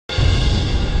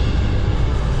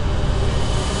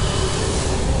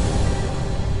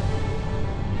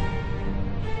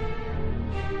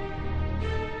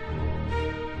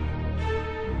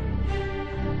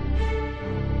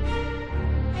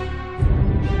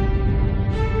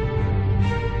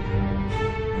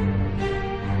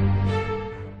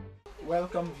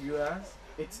Welcome viewers,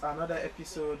 it's another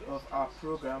episode of our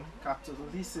program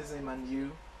Catholicism and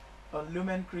You on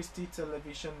Lumen Christi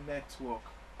Television Network.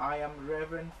 I am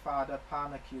Reverend Father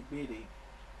Cath You Epsd.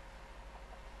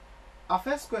 Our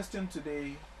first question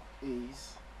today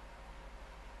is,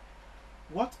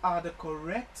 what are the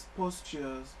correct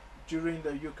postures during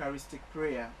the Eucharistic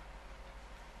prayer?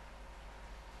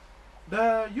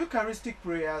 The Eucharistic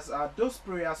prayers are those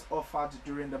prayers offered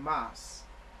during the Mass.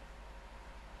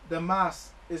 The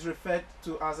Mass is referred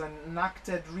to as an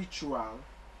enacted ritual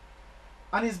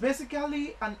and is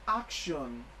basically an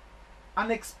action,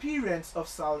 an experience of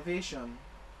salvation.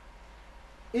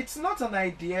 It's not an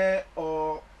idea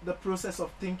or the process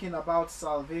of thinking about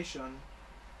salvation.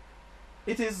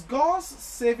 It is God's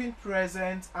saving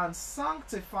presence and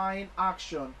sanctifying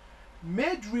action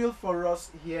made real for us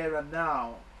here and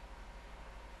now.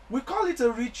 We call it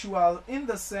a ritual in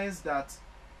the sense that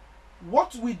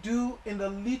what we do in the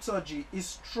liturgy is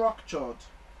structured.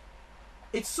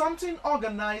 It's something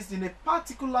organized in a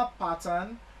particular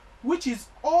pattern which is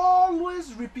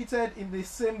always repeated in the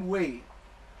same way.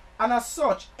 And as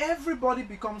such, everybody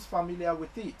becomes familiar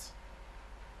with it.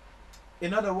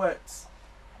 In other words,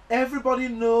 everybody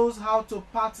knows how to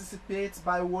participate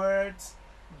by words,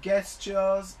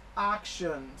 gestures,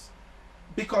 actions,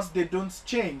 because they don't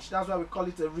change. That's why we call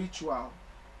it a ritual.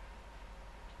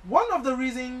 One of the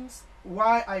reasons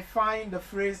why I find the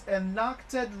phrase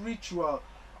enacted ritual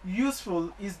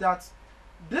useful is that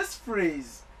this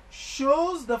phrase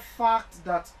shows the fact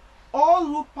that all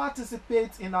who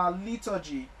participate in our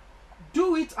liturgy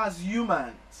do it as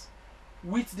humans,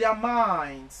 with their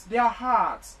minds, their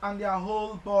hearts, and their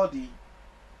whole body.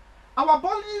 Our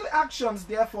bodily actions,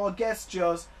 therefore,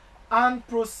 gestures, and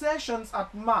processions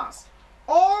at Mass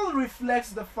all reflects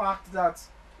the fact that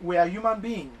we are human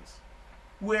beings.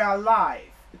 We are alive.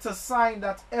 It's a sign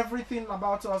that everything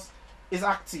about us is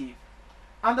active,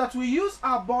 and that we use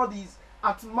our bodies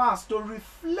at Mass to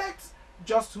reflect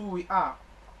just who we are.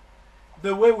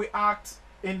 The way we act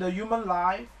in the human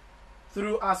life,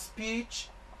 through our speech,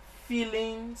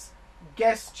 feelings,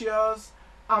 gestures,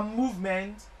 and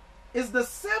movement, is the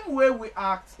same way we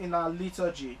act in our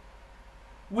liturgy.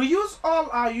 We use all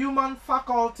our human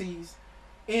faculties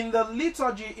in the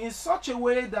liturgy in such a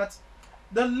way that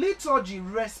the liturgy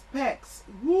respects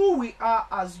who we are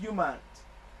as humans.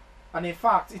 And in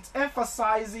fact, it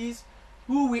emphasizes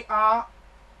who we are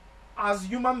as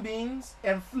human beings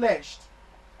enfleshed.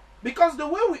 Because the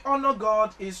way we honor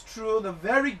God is through the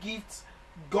very gifts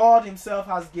God Himself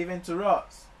has given to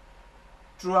us.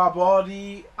 Through our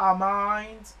body, our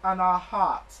minds, and our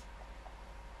heart.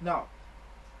 Now,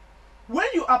 when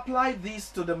you apply this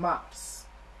to the Mass,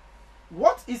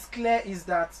 what is clear is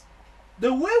that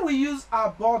the way we use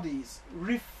our bodies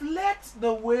reflects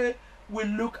the way we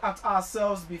look at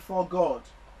ourselves before God.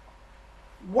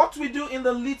 What we do in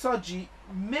the liturgy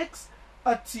makes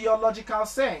a theological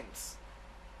sense.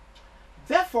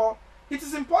 Therefore, it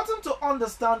is important to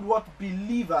understand what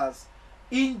believers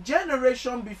in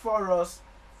generation before us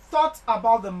thought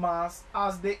about the Mass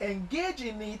as they engage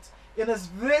in it in its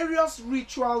various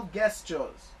ritual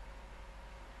gestures.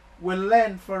 We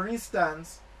learn, for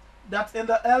instance, that in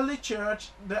the early church,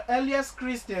 the earliest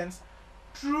Christians,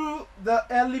 through the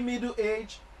early Middle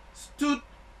Age,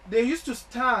 they used to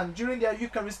stand during their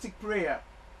Eucharistic prayer.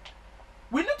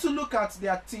 We need to look at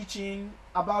their teaching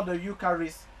about the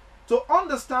Eucharist to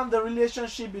understand the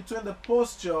relationship between the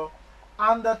posture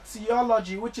and the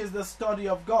theology, which is the study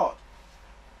of God.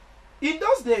 In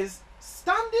those days,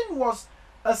 standing was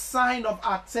a sign of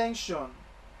attention.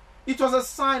 It was a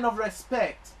sign of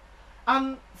respect.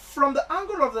 And from the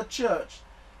angle of the church,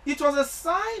 it was a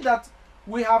sign that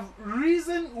we have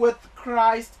risen with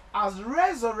Christ as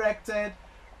resurrected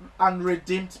and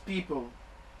redeemed people.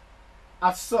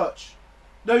 As such,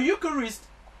 the Eucharist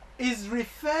is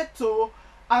referred to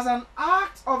as an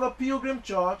act of a pilgrim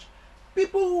church,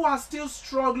 people who are still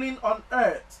struggling on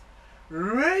earth,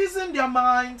 raising their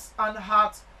minds and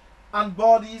hearts and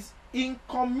bodies in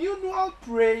communal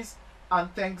praise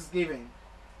and thanksgiving.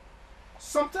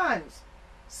 Sometimes,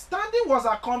 standing was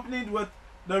accompanied with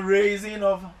the raising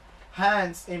of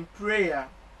hands in prayer,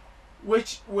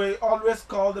 which we always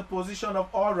call the position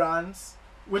of orans,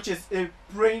 which is a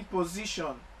praying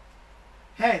position.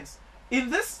 Hence, in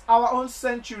this our own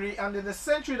century and in the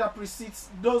century that precedes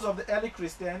those of the early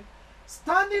Christian,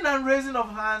 standing and raising of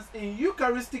hands in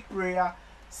Eucharistic prayer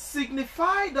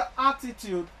signify the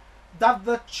attitude that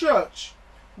the church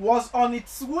was on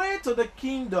its way to the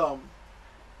kingdom,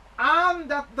 and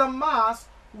that the Mass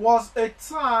was a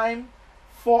time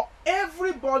for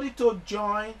everybody to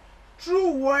join through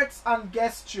words and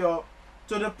gesture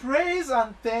to the praise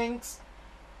and thanks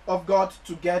of God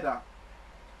together.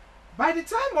 By the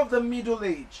time of the Middle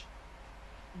Age,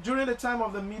 during the time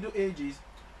of the Middle Ages,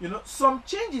 some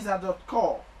changes had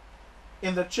occurred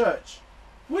in the church,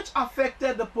 which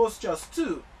affected the postures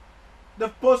too. The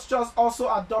postures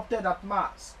also adopted at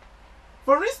Mass.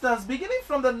 For instance, beginning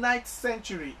from the 9th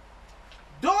century,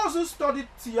 those who studied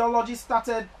theology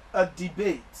started a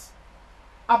debate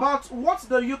about what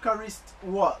the Eucharist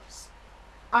was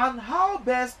and how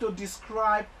best to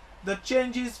describe the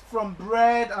changes from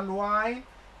bread and wine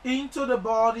into the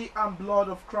body and blood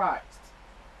of Christ.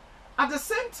 At the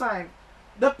same time,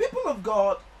 the people of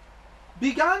God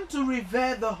began to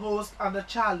revere the host and the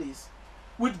chalice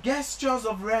with gestures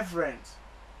of reverence.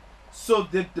 So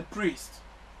did the priest.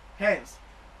 Hence,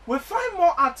 we find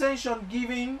more attention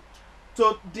given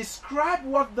to describe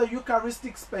what the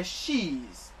Eucharistic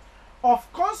species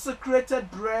of consecrated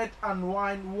bread and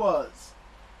wine was,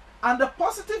 and the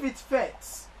positive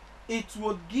effects it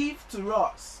would give to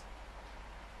us.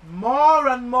 More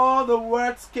and more the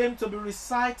words came to be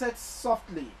recited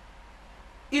softly.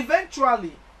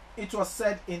 Eventually, it was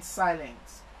said in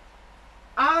silence.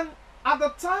 And at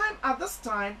this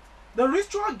time, the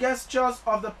ritual gestures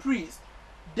of the priest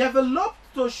developed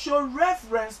to show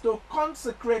reverence to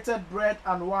consecrated bread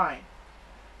and wine.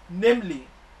 Namely,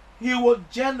 he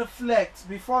would genuflect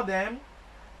before them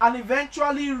and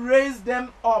eventually raise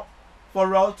them up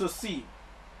for all to see.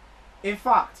 In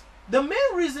fact, the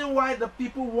main reason why the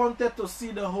people wanted to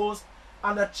see the host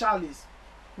and the chalice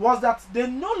was that they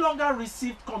no longer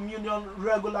received communion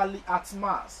regularly at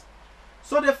Mass.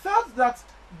 So they felt that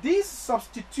this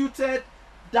substituted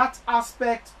that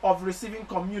aspect of receiving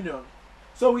communion.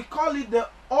 So we call it the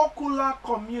ocular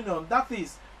communion, that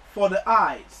is, for the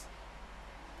eyes.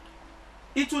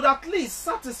 It would at least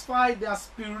satisfy their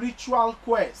spiritual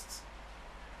quest.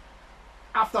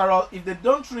 After all, if they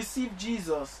don't receive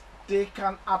Jesus, they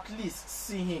can at least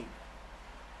see him.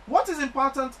 What is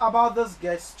important about these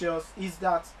gestures is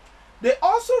that they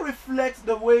also reflect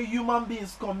the way human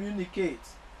beings communicate.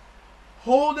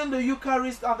 Holding the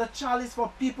Eucharist and the chalice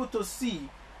for people to see,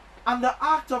 and the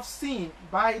act of sin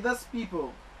by these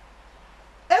people.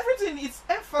 Everything, its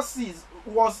emphasis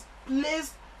was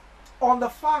placed on the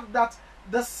fact that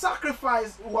the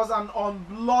sacrifice was an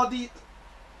unbloody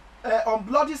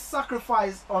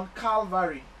sacrifice on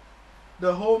Calvary.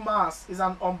 The whole Mass is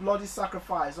an unbloody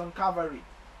sacrifice on Calvary,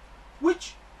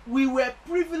 which we were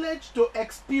privileged to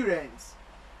experience.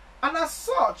 And as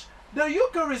such, the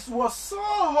Eucharist was so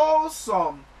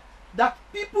wholesome that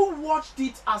people watched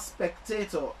it as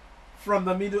spectators from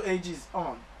the Middle Ages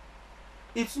on.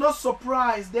 It's no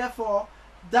surprise, therefore,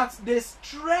 that they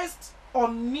stressed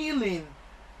on kneeling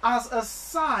as a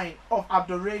sign of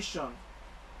adoration.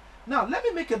 Now, let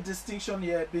me make a distinction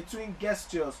here between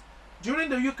gestures during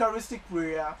the Eucharistic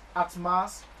prayer at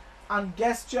Mass and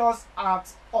gestures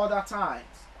at other times.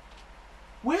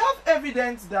 We have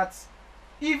evidence that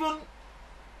even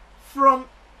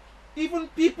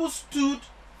people stood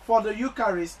for the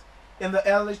Eucharist in the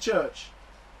early church.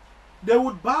 They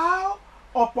would bow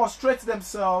or prostrate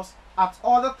themselves at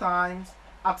other times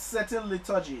at certain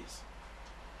liturgies.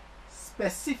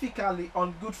 Specifically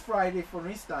on Good Friday, for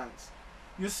instance,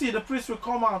 you see the priest will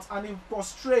come out and he will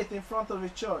prostrate in front of the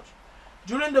church.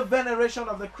 During the veneration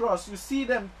of the cross, you see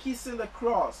them kissing the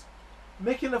cross,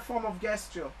 making a form of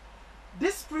gesture.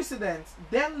 This precedent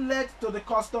then led to the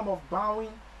custom of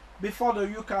bowing before the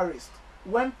Eucharist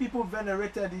when people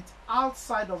venerated it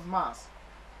outside of Mass.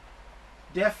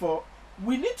 Therefore,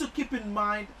 we need to keep in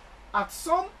mind at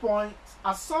some point,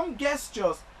 as some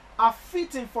gestures are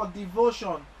fitting for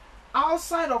devotion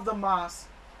outside of the Mass,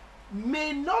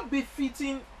 may not be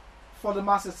fitting for the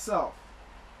Mass itself,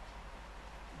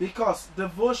 because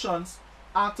devotions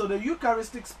are to the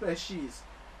Eucharistic species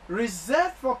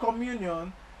reserved for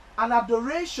communion and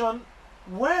adoration,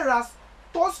 whereas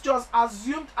postures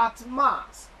assumed at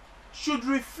Mass should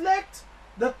reflect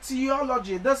the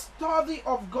theology, the study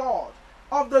of God,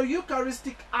 of the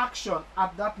Eucharistic action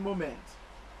at that moment.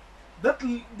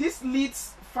 This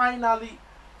leads finally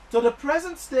to the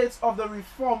present state of the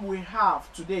reform we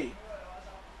have today.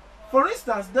 For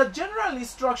instance, the general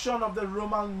instruction of the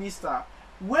Roman Missa,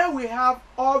 where we have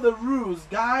all the rules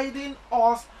guiding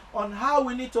us on how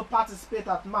we need to participate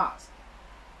at Mass.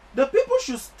 The people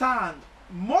should stand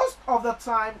most of the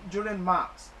time during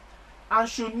Mass and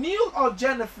should kneel or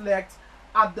genuflect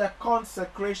at the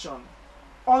consecration,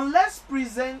 unless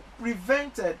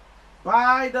prevented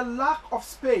by the lack of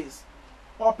space,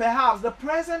 or perhaps the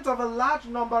presence of a large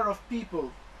number of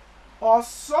people, or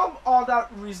some other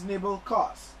reasonable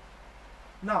cause.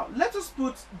 Now, let us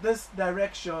put this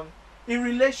direction in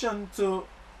relation to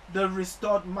the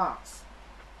restored Mass.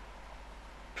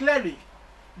 clearly,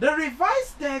 the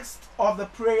revised text of the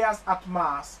prayers at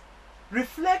Mass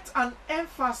reflect an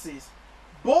emphasis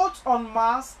both on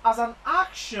Mass as an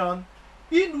action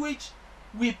in which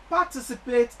we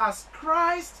participate as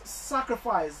Christ's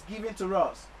sacrifice given to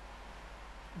us.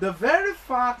 The very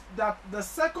fact that the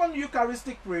second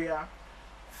Eucharistic prayer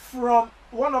from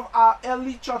one of our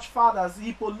early church fathers,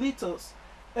 Hippolytus,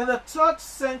 in the 3rd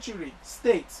century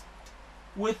states,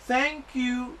 "We thank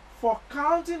you for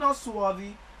counting us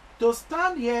worthy to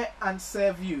stand here and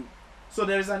serve you." So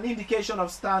there is an indication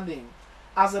of standing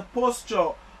as a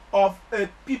posture of a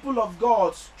people of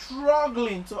God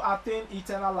struggling to attain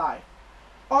eternal life.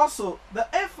 Also, the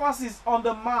emphasis on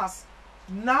the Mass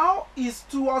now is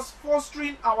towards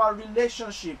fostering our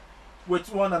relationship with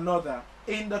one another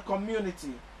in the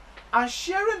community and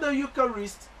sharing the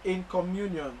Eucharist in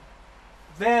communion.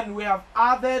 Then we have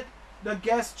added the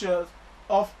gestures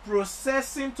of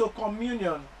processing to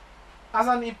communion as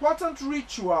an important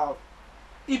ritual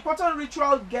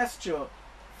gesture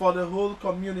for the whole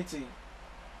community.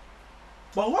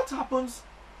 But what happens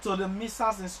to the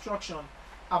Missal's instruction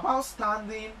about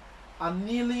standing and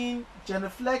kneeling,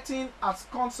 genuflecting as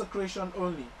consecration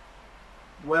only?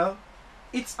 Well,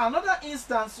 it's another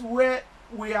instance where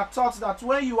we are taught that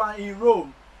when you are in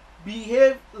Rome,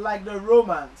 behave like the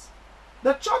Romans.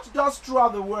 The church does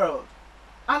throughout the world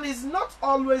and is not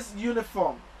always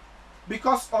uniform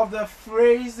because of the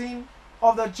phrasing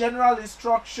of the general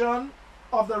instruction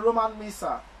of the Roman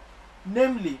Missal,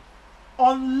 namely,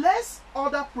 unless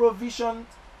other provisions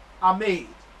are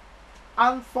made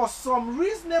and for some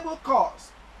reasonable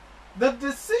cause, the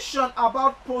decision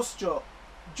about posture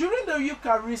during the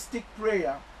Eucharistic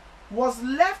prayer was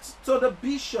left to the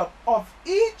bishop of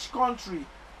each country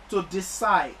to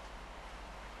decide.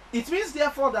 It means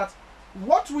therefore that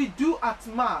what we do at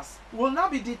Mass will now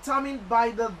be determined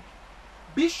by the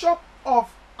bishop of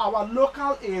our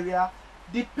local area,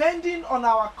 depending on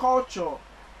our culture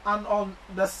and on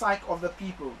the psyche of the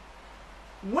people.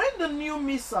 When the new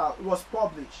Missal was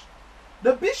published,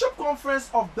 the Bishop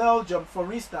Conference of Belgium,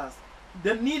 for instance,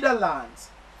 the Netherlands,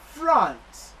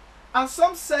 France, and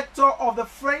some sector of the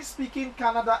French-speaking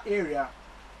Canada area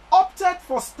opted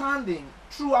for standing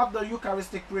throughout the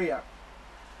Eucharistic prayer.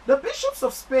 The bishops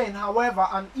of Spain, however,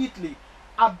 and Italy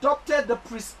adopted the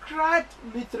prescribed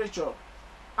literature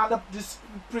and the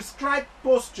prescribed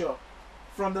posture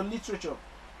from the literature.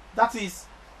 That is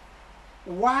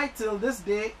why till this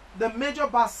day the major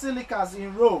basilicas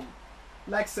in Rome,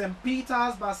 like St.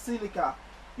 Peter's Basilica,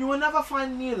 you will never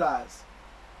find kneelers,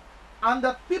 and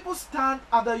that people stand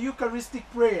at the Eucharistic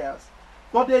prayers,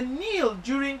 but they kneel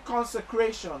during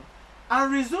consecration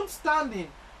and resume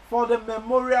standing for the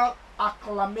memorial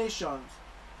acclamations.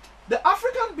 The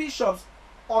African bishops,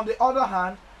 on the other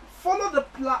hand, follow the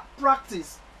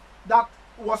practice that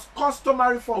was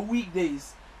customary for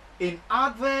weekdays in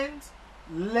Advent,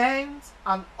 Lent,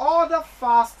 and other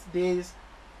fast days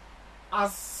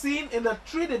as seen in the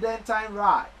Tridentine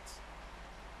rite,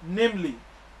 namely,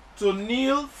 to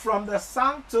kneel from the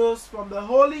Sanctus, from the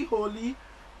Holy Holy,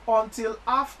 until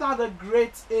after the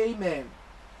great Amen.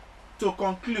 To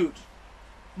conclude,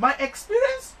 my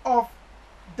experience of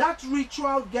that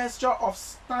ritual gesture of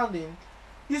standing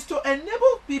is to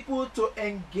enable people to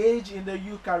engage in the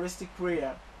Eucharistic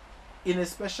prayer in a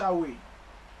special way.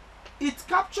 It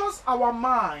captures our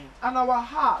mind and our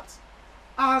heart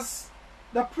as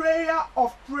the prayer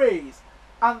of praise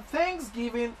and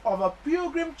thanksgiving of a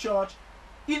pilgrim church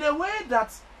in a way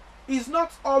that is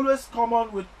not always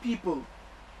common with people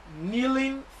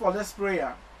kneeling for this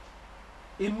prayer.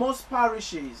 In most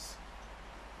parishes,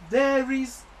 there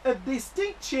is a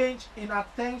distinct change in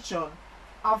attention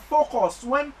and focus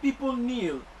when people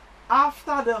kneel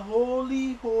after the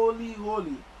Holy, Holy,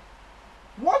 Holy.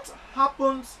 What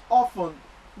happens often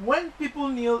when people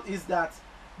kneel is that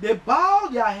they bow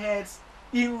their heads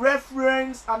in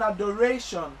reverence and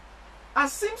adoration and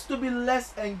seems to be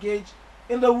less engaged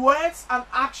in the words and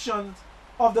actions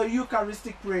of the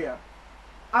Eucharistic prayer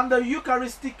and the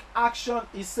Eucharistic action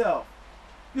itself.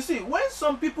 You see, when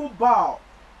some people bow,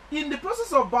 in the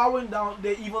process of bowing down,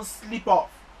 they even slip off.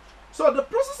 So the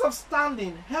process of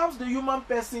standing helps the human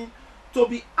person to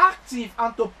be active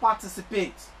and to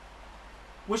participate.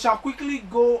 We shall quickly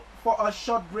go for a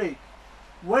short break.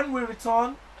 When we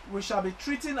return, we shall be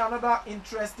treating another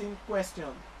interesting question.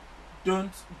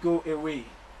 Don't go away.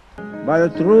 By the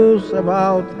truth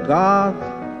about God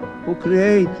who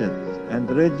created and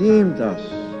redeemed us,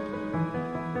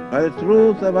 by the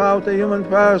truth about the human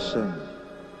person,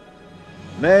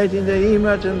 made in the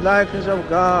image and likeness of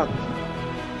God,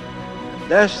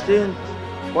 destined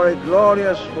for a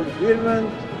glorious fulfillment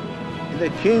in the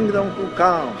kingdom to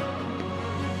come.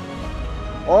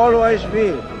 Always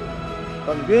be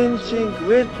convincing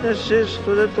witnesses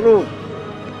to the truth.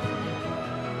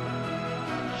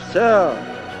 Stir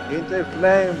into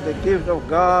flame the gift of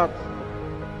God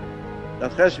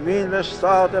that has been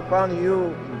bestowed upon you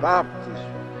in baptism.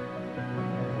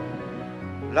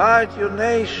 Light your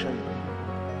nation,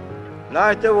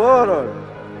 light the world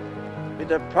with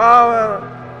the power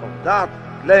of that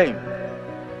flame.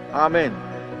 Amen.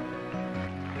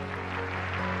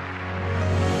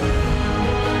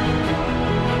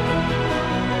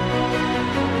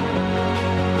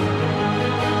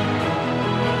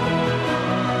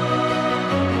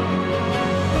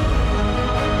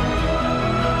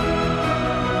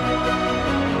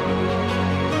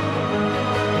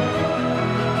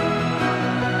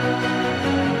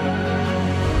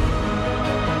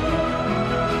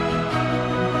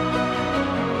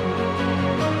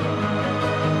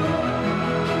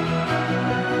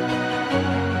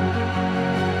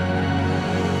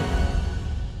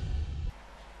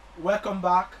 Welcome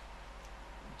back.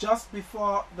 Just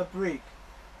before the break,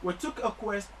 we took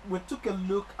a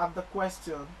look at the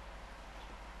question,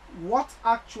 what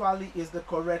actually is the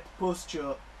correct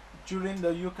posture during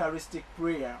the Eucharistic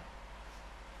prayer?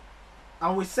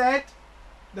 And we said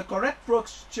the correct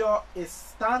posture is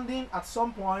standing at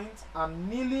some point and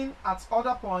kneeling at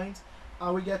other points,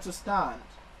 and we get to stand.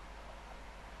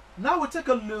 Now we take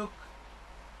a look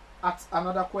at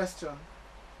another question.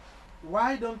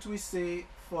 Why don't we say,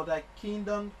 "For thy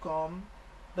kingdom come,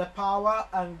 the power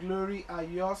and glory are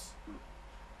yours,"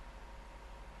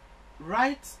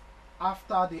 right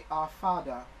after the Our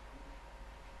Father?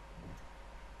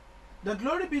 The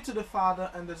glory be to the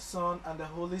Father and the Son and the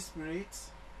Holy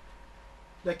Spirit.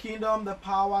 The kingdom, the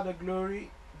power, the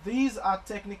glory, these are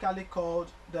technically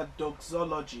called the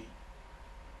doxology.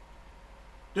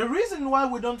 The reason why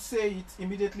we don't say it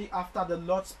immediately after the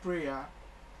Lord's Prayer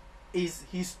is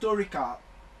historical.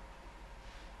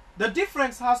 The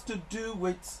difference has to do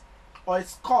with, or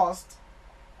it's caused,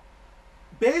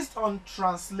 based on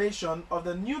translation of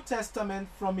the New Testament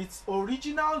from its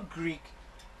original Greek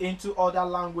into other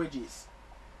languages,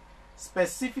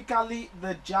 specifically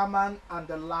the German and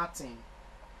the Latin.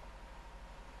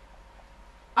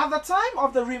 At the time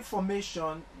of the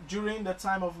Reformation, during the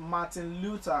time of Martin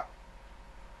Luther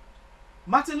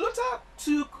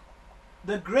took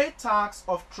the great task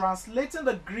of translating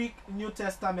the Greek New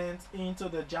Testament into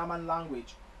the German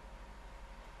language.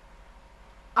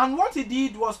 And what he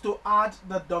did was to add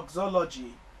the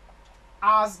doxology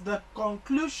as the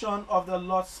conclusion of the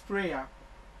Lord's Prayer.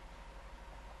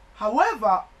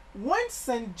 However, when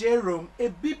St. Jerome, a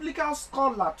biblical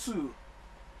scholar too,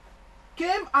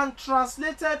 came and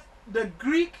translated the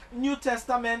Greek New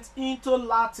Testament into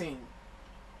Latin,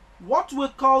 what we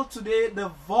call today the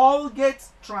Vulgate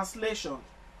translation,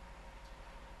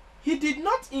 he did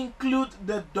not include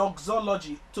the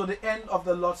doxology to the end of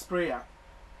the Lord's Prayer.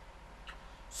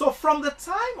 So from the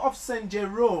time of St.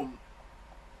 Jerome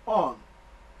on,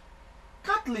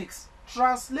 Catholics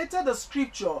translated the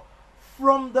scripture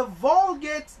from the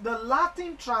Vulgate, the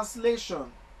Latin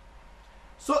translation.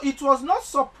 So it was not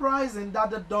surprising that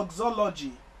the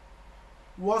doxology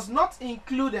was not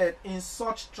included in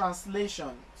such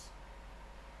translations.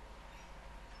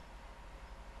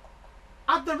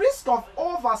 At the risk of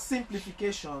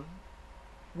oversimplification,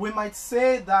 we might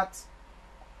say that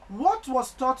what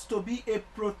was thought to be a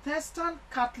Protestant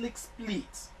Catholic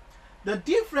split, the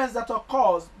difference that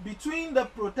occurs between the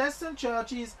Protestant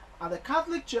churches and the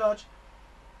Catholic Church,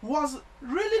 was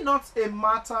really not a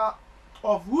matter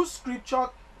of whose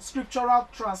scriptural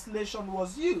translation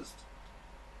was used.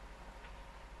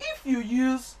 If you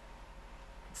use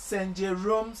St.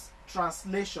 Jerome's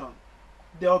translation,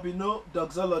 there will be no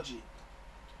doxology.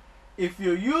 If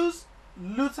you use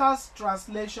Luther's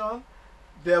translation,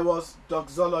 there was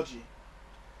doxology.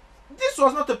 This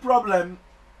was not a problem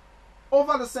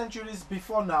over the centuries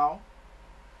before now.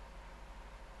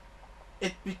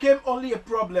 It became only a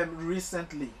problem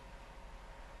recently.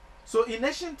 So in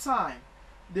ancient time,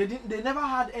 they never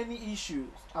had any issues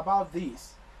about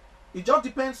this. It just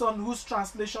depends on whose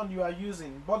translation you are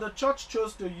using. But the church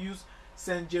chose to use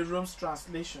St. Jerome's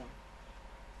translation.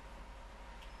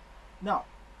 Now,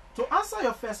 to answer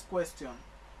your first question,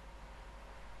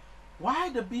 why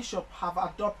the bishop have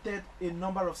adopted a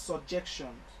number of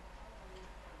suggestions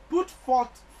put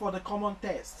forth for the common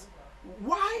test.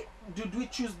 Why did we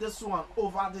choose this one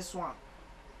over this one?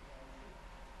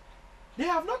 They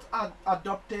have not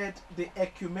adopted the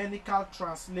ecumenical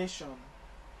translation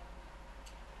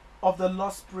of the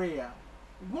Lord's Prayer.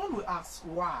 One will ask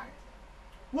why.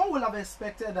 One will have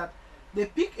expected that They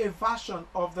pick a version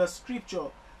of the scripture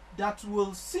that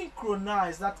will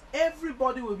synchronize, that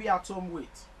everybody will be at home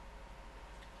with.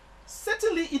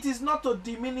 Certainly, it is not to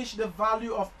diminish the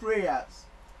value of prayers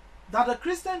that the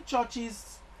Christian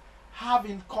churches have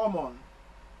in common.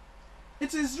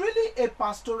 It is really a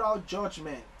pastoral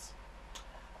judgment.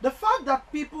 The fact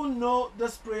that people know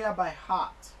this prayer by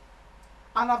heart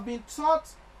and have been taught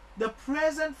the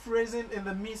present phrasing in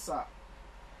the Missal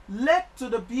led to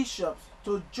the bishops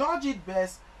to judge it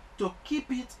best to keep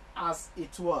it as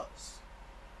it was.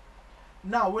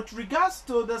 Now, with regards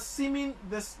to the seeming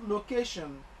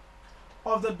dislocation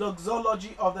of the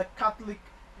doxology of the Catholic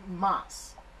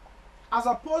Mass, as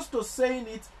opposed to saying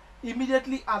it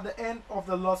immediately at the end of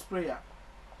the Lord's Prayer,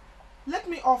 let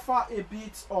me offer a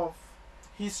bit of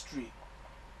history.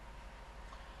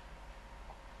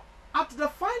 At the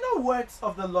final words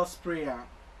of the Lord's Prayer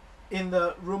in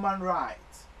the Roman Rite,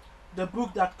 the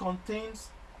book that contains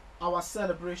our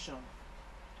celebration,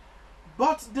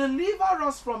 but deliver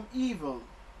us from evil,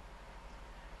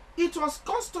 it was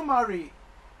customary,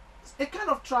 a kind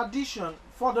of tradition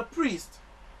for the priest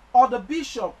or the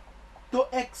bishop to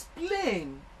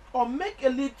explain or make a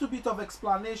little bit of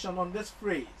explanation on this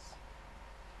phrase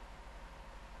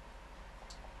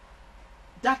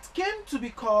that came to be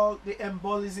called the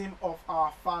embolism of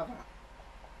our Father.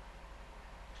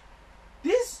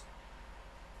 This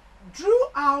drew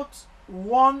out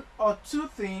one or two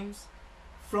themes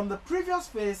from the previous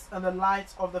phase and the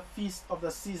light of the feast of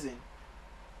the season,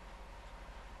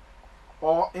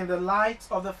 or in the light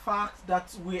of the fact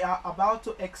that we are about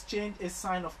to exchange a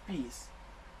sign of peace.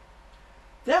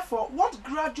 Therefore, what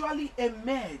gradually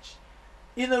emerged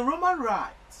in the Roman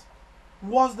Rite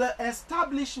was the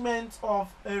establishment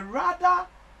of a rather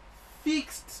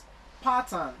fixed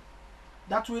pattern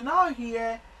that we now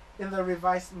hear in the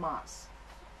Revised Mass.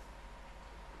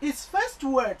 Its first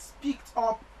words picked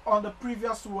up on the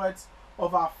previous words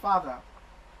of our Father,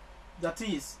 that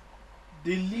is,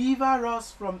 deliver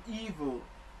us from evil,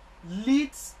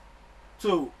 leads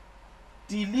to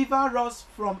deliver us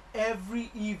from every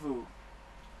evil.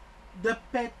 The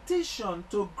petition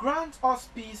to grant us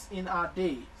peace in our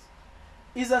days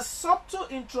is a subtle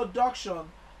introduction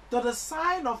to the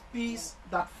sign of peace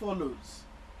that follows.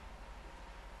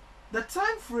 The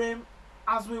time frame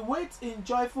as we wait in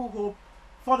joyful hope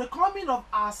for the coming of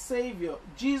our Savior,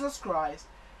 Jesus Christ,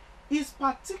 is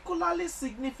particularly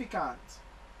significant,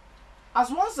 as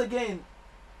once again,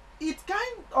 it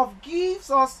kind of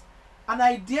gives us an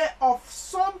idea of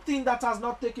something that has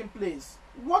not taken place,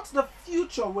 what the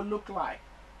future will look like.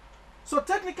 So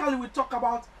technically we talk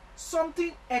about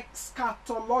something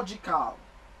eschatological,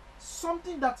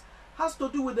 something that has to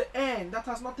do with the end that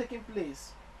has not taken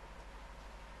place.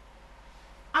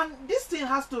 And this thing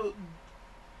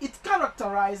it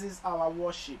characterizes our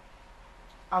worship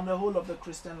and the whole of the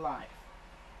Christian life.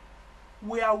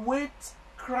 We await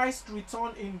Christ's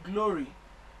return in glory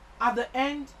at the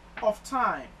end of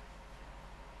time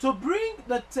to bring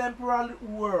the temporal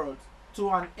world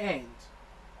to an end.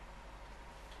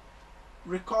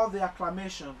 Recall the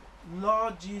acclamation,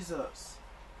 Lord Jesus,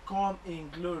 come in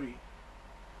glory.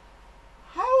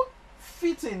 How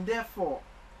fitting, therefore,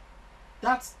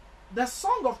 that the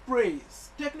song of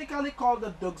praise, technically called the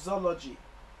doxology,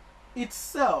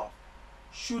 itself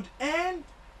should end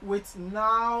with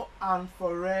now and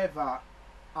forever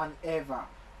and ever.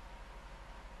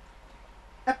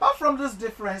 Apart from these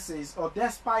differences, or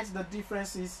despite the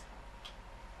differences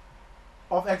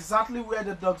of exactly where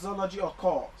the doxology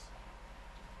occurs,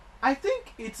 I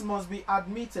think it must be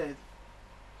admitted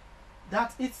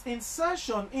that its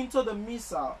insertion into the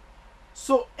Missal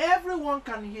so everyone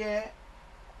can hear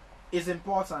is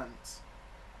important.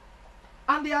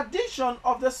 And the addition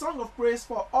of the song of praise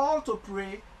for all to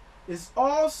pray is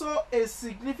also a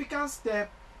significant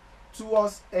step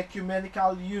towards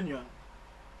ecumenical union.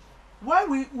 Why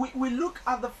we look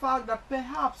at the fact that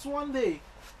perhaps one day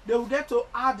they will get to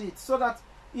add it so that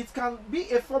it can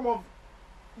be a form of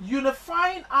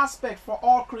unifying aspect for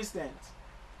all Christians.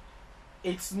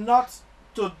 It's not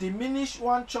to diminish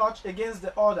one church against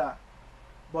the other,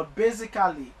 but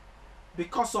basically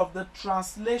because of the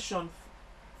translation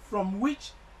from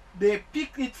which they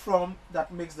pick it from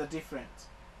that makes the difference.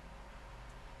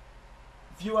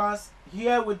 Viewers,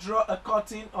 here we draw a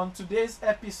curtain on today's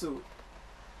episode,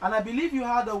 and I believe you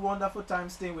had a wonderful time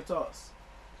staying with us.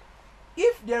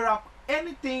 If there are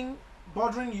anything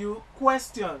bothering you,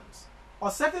 questions, or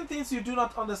certain things you do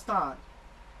not understand,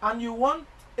 and you want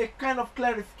a kind of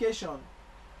clarification,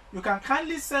 you can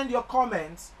kindly send your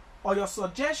comments or your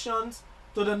suggestions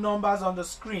to the numbers on the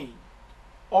screen,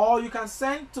 or you can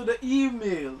send to the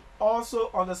email also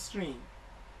on the screen.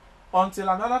 Until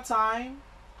another time,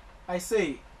 I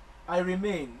say, I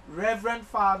remain Reverend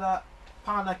Father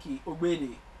Panaki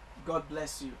Obede. God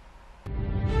bless you.